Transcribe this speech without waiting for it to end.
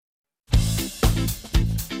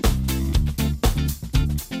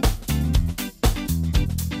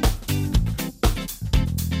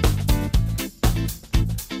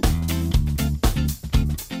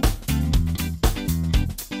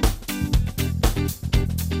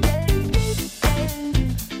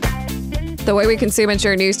The way we consume and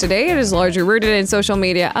share news today, it is largely rooted in social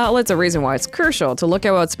media outlets, a reason why it's crucial to look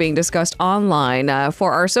at what's being discussed online.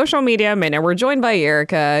 For our social media minute, we're joined by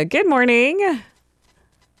Erica. Good morning.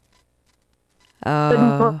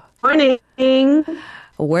 Good morning.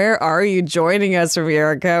 Where are you joining us from,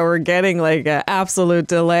 Erica? We're getting like an absolute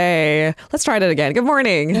delay. Let's try that again. Good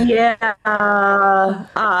morning. Yeah. I'm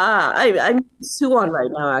in Suwon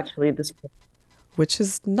right now, actually. Which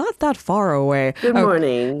is not that far away. Good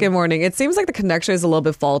morning. Good morning. It seems like the connection is a little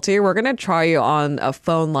bit faulty. We're going to try you on a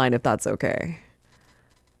phone line if that's okay.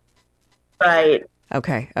 Right.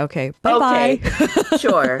 Okay. Bye-bye. Okay.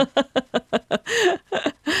 Sure.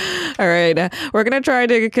 All right. We're going to try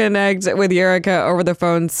to connect with Erica over the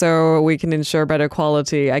phone so we can ensure better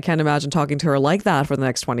quality. I can't imagine talking to her like that for the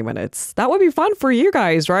next 20 minutes. That would be fun for you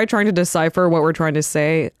guys, right? Trying to decipher what we're trying to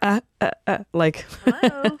say. Like,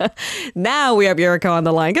 Hello. Now we have Erica on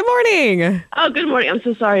the line. Good morning. Oh, good morning. I'm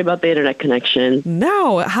so sorry about the internet connection.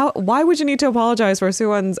 No. Why would you need to apologize for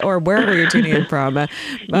Suwon's or wherever you're tuning in from? Okay.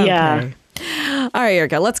 Yeah. All right,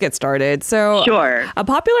 Erica, let's get started. So, Sure. A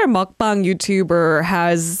popular mukbang YouTuber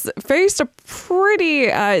has faced a pretty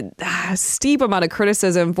steep amount of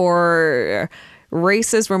criticism for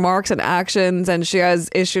racist remarks and actions, and she has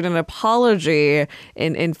issued an apology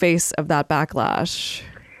in face of that backlash.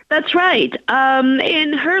 That's right.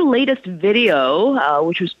 In her latest video,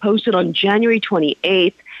 which was posted on January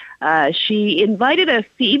 28th, she invited a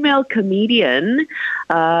female comedian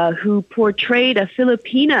who portrayed a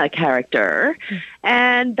Filipina character,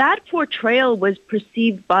 and that portrayal was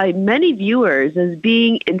perceived by many viewers as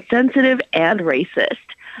being insensitive and racist.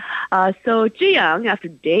 So Zhiyang, after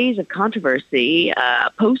days of controversy,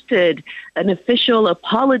 posted an official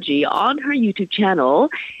apology on her YouTube channel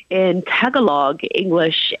in Tagalog,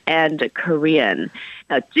 English, and Korean.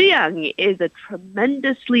 Now, Zhiyang is a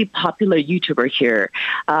tremendously popular YouTuber here.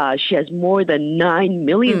 She has more than 9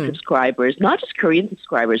 million subscribers, not just Korean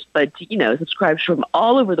subscribers, but, subscribers from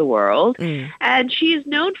all over the world. And she is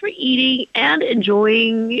known for eating and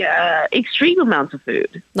enjoying extreme amounts of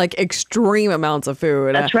food. Like extreme amounts of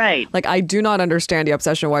food. That's right. Like, I do not understand the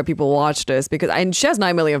obsession why people watch this and she has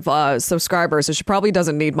 9 million subscribers, so she probably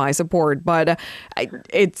doesn't need my support, but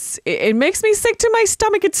it makes me sick to my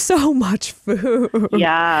stomach. It's so much food.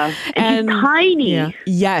 Yeah. And she's tiny. Yeah.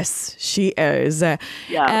 Yes, she is.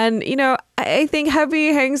 Yeah. And, I think heavy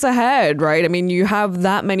hangs ahead, right? I mean, you have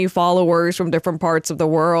that many followers from different parts of the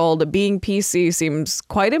world. Being PC seems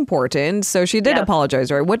quite important. So she did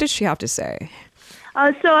apologize, right? What did she have to say?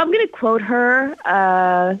 So I'm going to quote her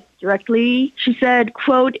directly. She said,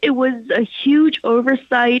 quote, "It was a huge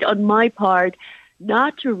oversight on my part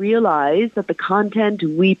not to realize that the content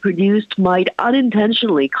we produced might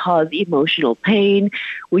unintentionally cause emotional pain,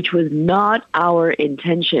 which was not our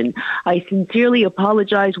intention. I sincerely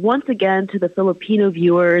apologize once again to the Filipino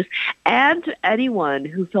viewers and to anyone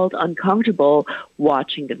who felt uncomfortable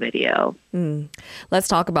watching the video." Let's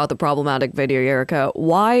talk about the problematic video, Erica.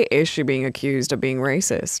 Why is she being accused of being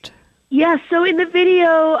racist? Yeah, so in the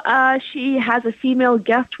video, she has a female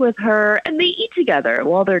guest with her, and they eat together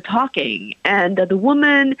while they're talking. And the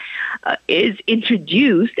woman is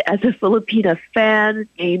introduced as a Filipina fan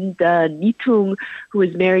named Nitung, who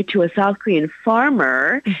is married to a South Korean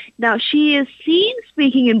farmer. Now, she is seen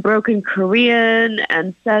speaking in broken Korean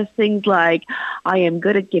and says things like, "I am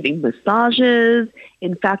good at giving massages.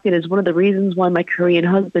 In fact, it is one of the reasons why my Korean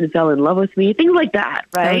husband fell in love with me." Things like that,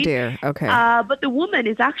 right? Oh, dear. Okay. But the woman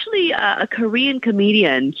is actually a Korean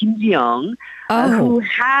comedian, Kim Ji-young, who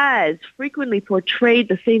has frequently portrayed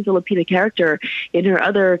the same Filipina character in her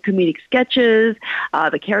other comedic sketches.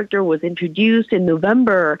 The character was introduced in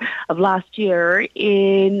November of last year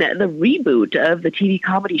in the reboot of the TV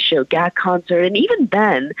comedy show Gag Concert. And even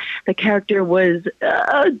then, the character was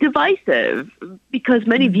divisive because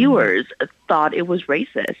many viewers thought it was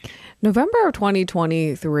racist. November of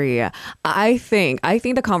 2023, I think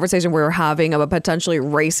the conversation we were having about potentially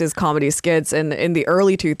racist comedy skits in the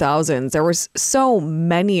early 2000s, there was so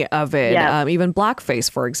many of it, even blackface,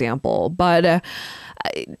 for example. But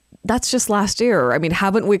that's just last year. I mean,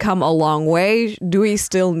 haven't we come a long way? Do we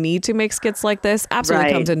still need to make skits like this?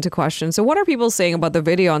 Absolutely comes into question. So what are people saying about the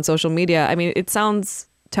video on social media? I mean, it sounds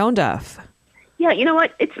tone deaf. Yeah, you know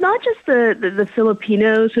what? It's not just the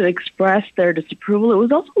Filipinos who expressed their disapproval. It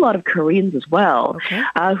was also a lot of Koreans as well,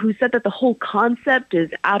 who said that the whole concept is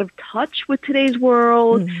out of touch with today's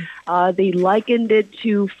world. They likened it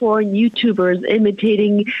to foreign YouTubers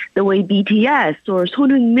imitating the way BTS or Son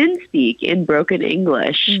Heung-min speak in broken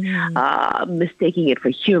English, mistaking it for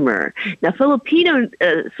humor. Now, Filipino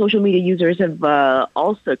social media users have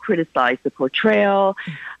also criticized the portrayal.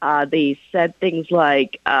 They said things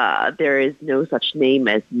like, there is no such name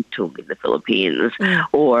as Yutung in the Philippines,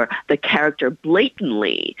 or the character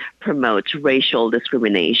blatantly promotes racial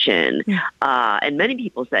discrimination. And many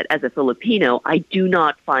people said, as a Filipino, I do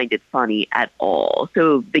not find it funny at all.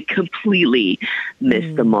 So they completely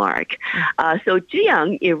missed the mark. So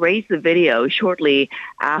Ji-young erased the video shortly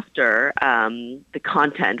after the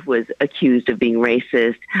content was accused of being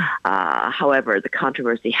racist. However, the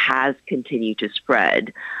controversy has continued to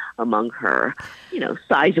spread among her,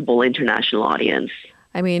 sizable international audience.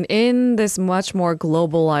 I mean, in this much more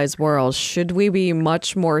globalized world, should we be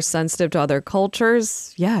much more sensitive to other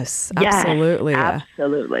cultures? Yes, absolutely. Yes,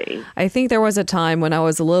 absolutely. I think there was a time when I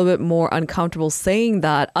was a little bit more uncomfortable saying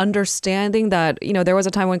that, understanding that, there was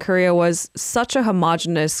a time when Korea was such a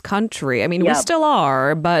homogenous country. I mean, we still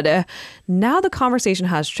are, but now the conversation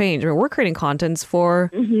has changed. I mean, we're creating contents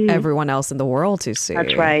for everyone else in the world to see.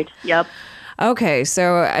 That's right. Yep. Okay,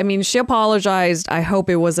 so, I mean, she apologized. I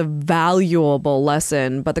hope it was a valuable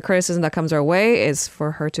lesson, but the criticism that comes our way is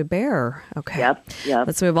for her to bear. Okay. Yep.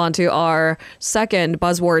 Let's move on to our second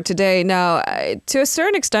buzzword today. Now, to a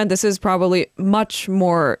certain extent, this is probably much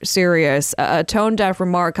more serious. A tone-deaf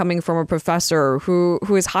remark coming from a professor who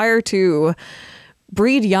is hired to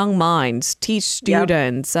breed young minds, teach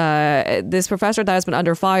students. This professor that has been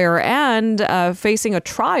under fire and facing a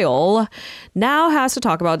trial now has to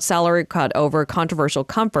talk about salary cut over controversial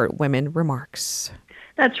comfort women remarks.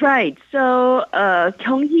 That's right. So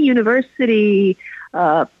Kyunghee University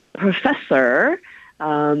professor,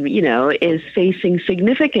 is facing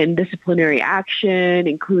significant disciplinary action,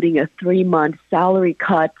 including a 3-month salary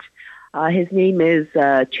cut. His name is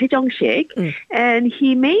Choi Jung-sik, and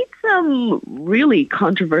he made some really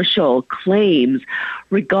controversial claims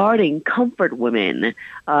regarding comfort women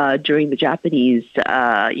during the Japanese,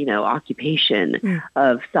 occupation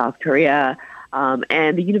of South Korea.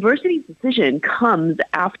 And the university's decision comes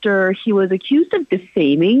after he was accused of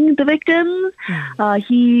defaming the victims.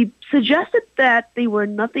 He suggested that they were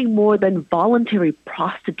nothing more than voluntary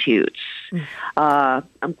prostitutes.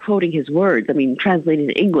 I'm quoting his words,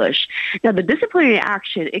 translated in English. Now, the disciplinary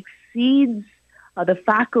action exceeds the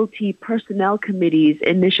faculty personnel committee's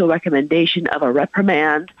initial recommendation of a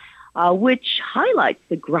reprimand, which highlights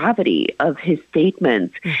the gravity of his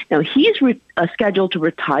statements. Now, he's scheduled to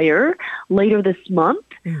retire later this month,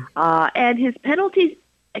 and his penalties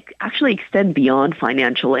actually extend beyond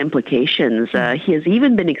financial implications. He has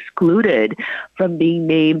even been excluded from being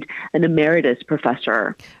named an emeritus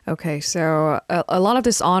professor. Okay, so a lot of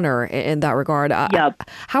dishonor in that regard. Yep.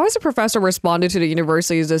 How has the professor responded to the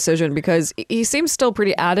university's decision? Because he seems still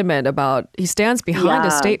pretty adamant about, he stands behind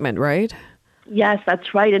his statement, right? Yes,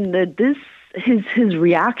 that's right. And his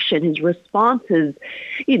reaction, his response has,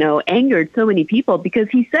 angered so many people because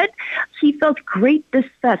he said he felt great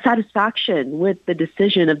dissatisfaction with the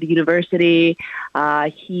decision of the university.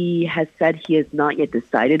 He has said he has not yet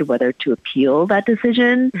decided whether to appeal that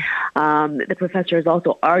decision. The professor has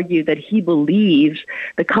also argued that he believes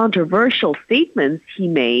the controversial statements he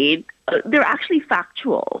made, they're actually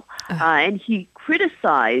factual. And he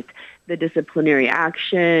criticized the disciplinary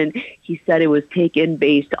action. He said it was taken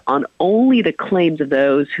based on only the claims of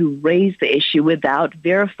those who raised the issue without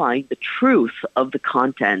verifying the truth of the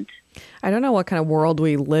content. I don't know what kind of world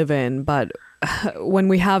we live in, but when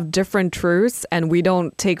we have different truths and we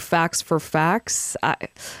don't take facts for facts,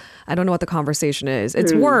 I don't know what the conversation is.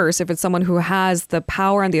 It's worse if it's someone who has the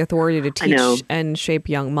power and the authority to teach and shape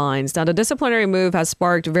young minds. Now, the disciplinary move has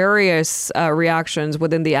sparked various reactions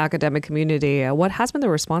within the academic community. What has been the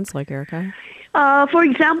response like, Erica? For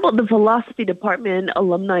example, the Philosophy Department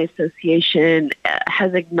Alumni Association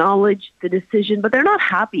has acknowledged the decision, but they're not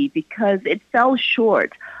happy because it fell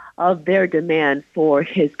short of their demand for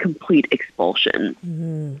his complete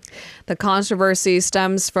expulsion. The controversy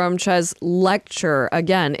stems from Che's lecture,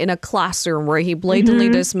 again, in a classroom where he blatantly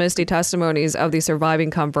dismissed the testimonies of the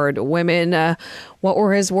surviving comfort women. What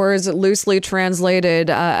were his words? Loosely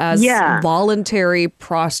translated as voluntary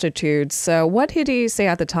prostitutes. What did he say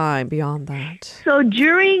at the time beyond that? So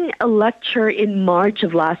during a lecture in March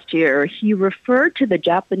of last year, he referred to the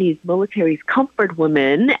Japanese military's comfort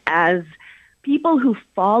women as people who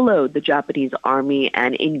followed the Japanese army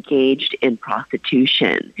and engaged in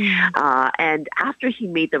prostitution. And after he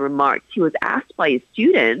made the remarks, he was asked by a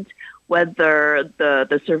student whether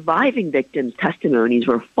the surviving victims' testimonies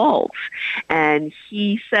were false. And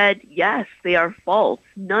he said, yes, they are false.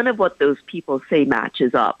 None of what those people say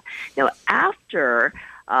matches up. Now, after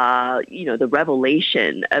the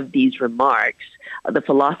revelation of these remarks, the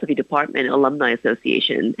Philosophy Department Alumni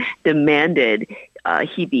Association demanded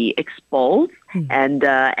he be expelled and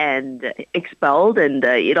expelled, and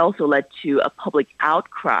it also led to a public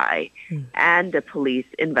outcry and a police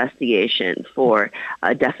investigation for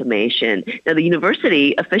defamation. Now, the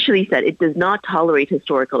university officially said it does not tolerate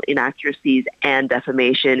historical inaccuracies and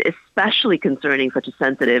defamation, especially concerning such a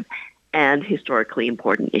sensitive and historically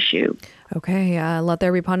important issue. Okay, let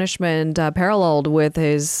there be punishment paralleled with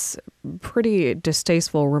his pretty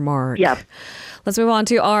distasteful remark. Yep. Let's move on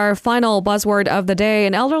to our final buzzword of the day.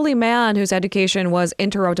 An elderly man whose education was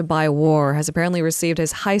interrupted by war has apparently received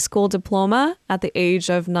his high school diploma at the age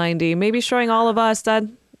of 90, maybe showing all of us that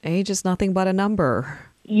age is nothing but a number.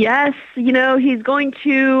 Yes, he's going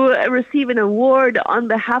to receive an award on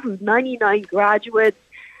behalf of 99 graduates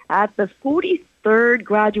at the 43rd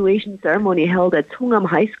graduation ceremony held at Songham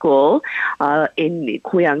High School in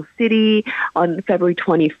Goyang City on February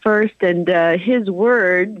 21st. And his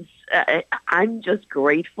words, I'm just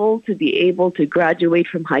grateful to be able to graduate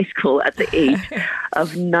from high school at the age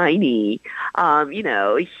of 90.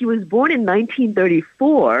 He was born in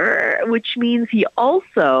 1934, which means he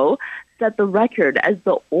also set the record as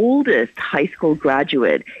the oldest high school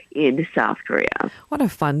graduate in South Korea. What a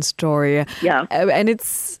fun story. Yeah. And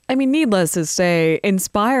it's, needless to say,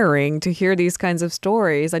 inspiring to hear these kinds of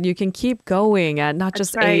stories. And you can keep going at not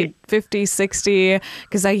just age 50, 60,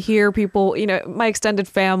 because I hear people, my extended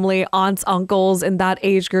family, aunts, uncles in that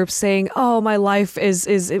age group saying, oh, my life is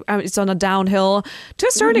it's on a downhill. To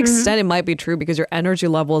a certain extent, it might be true because your energy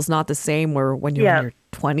level is not the same when you're in your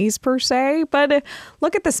 20s per se. But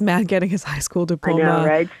look at this man getting his high school diploma. I know,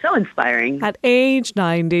 right? So inspiring. At age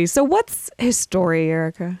 90. So what's his story,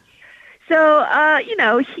 Erica? So,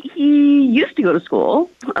 he used to go to school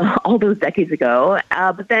all those decades ago,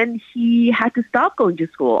 but then he had to stop going to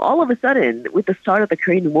school all of a sudden with the start of the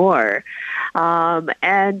Korean War. He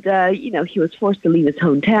was forced to leave his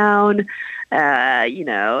hometown,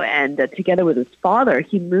 and together with his father,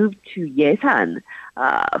 he moved to Yesan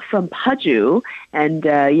from Paju, and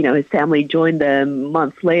his family joined them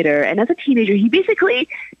months later. And as a teenager, he basically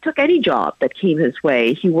took any job that came his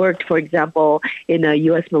way. He worked, for example, in a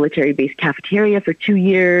U.S. military-based cafeteria for 2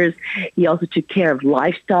 years. He also took care of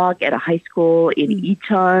livestock at a high school in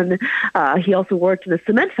Icheon. He also worked in a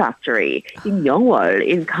cement factory in Yeongwol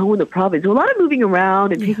in Gangwon province. So a lot of moving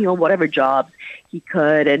around and taking on whatever jobs he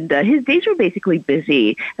could. And his days were basically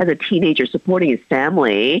busy as a teenager supporting his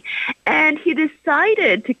family. And he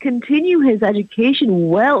decided to continue his education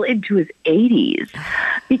well into his 80s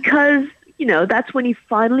because, that's when he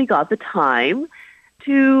finally got the time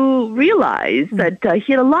to realize that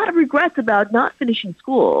he had a lot of regrets about not finishing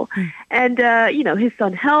school. And, his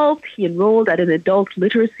son helped. He enrolled at an adult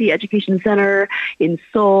literacy education center in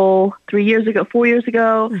Seoul 4 years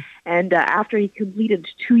ago. And after he completed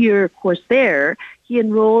a 2-year course there, he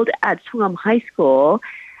enrolled at Songham High School.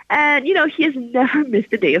 And, he has never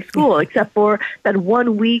missed a day of school except for that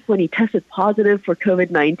 1 week when he tested positive for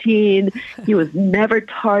COVID-19. He was never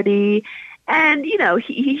tardy. And,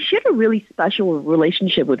 he shared a really special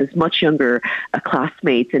relationship with his much younger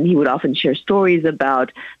classmates, and he would often share stories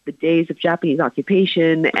about the days of Japanese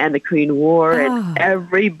occupation and the Korean War, and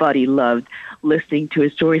everybody loved listening to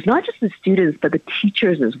his stories, not just the students, but the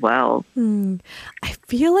teachers as well. I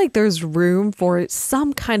feel like there's room for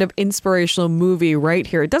some kind of inspirational movie right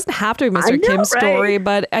here. It doesn't have to be Mr. Kim's story,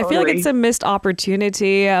 but I feel like it's a missed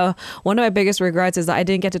opportunity. One of my biggest regrets is that I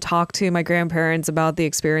didn't get to talk to my grandparents about the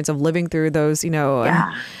experience of living through those,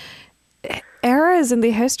 eras in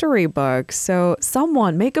the history books. So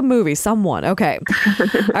someone, make a movie, someone. Okay.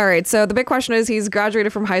 All right. So the big question is, he's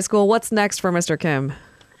graduated from high school. What's next for Mr. Kim?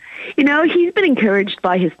 He's been encouraged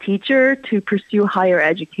by his teacher to pursue higher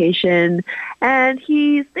education, and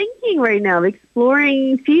he's thinking right now of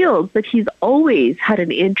exploring fields that he's always had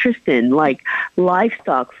an interest in, like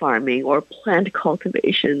livestock farming or plant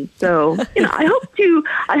cultivation. So, I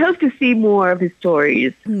hope to see more of his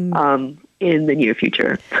stories in the near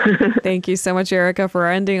future. Thank you so much, Erica, for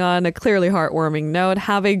ending on a clearly heartwarming note.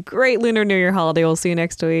 Have a great Lunar New Year holiday. We'll see you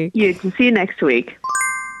next week. See you next week.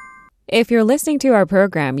 If you're listening to our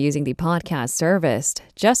program using the podcast service,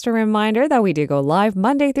 just a reminder that we do go live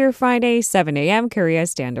Monday through Friday, 7 a.m. Korea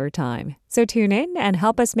Standard Time. So tune in and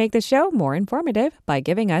help us make the show more informative by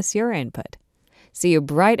giving us your input. See you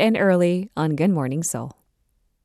bright and early on Good Morning Seoul.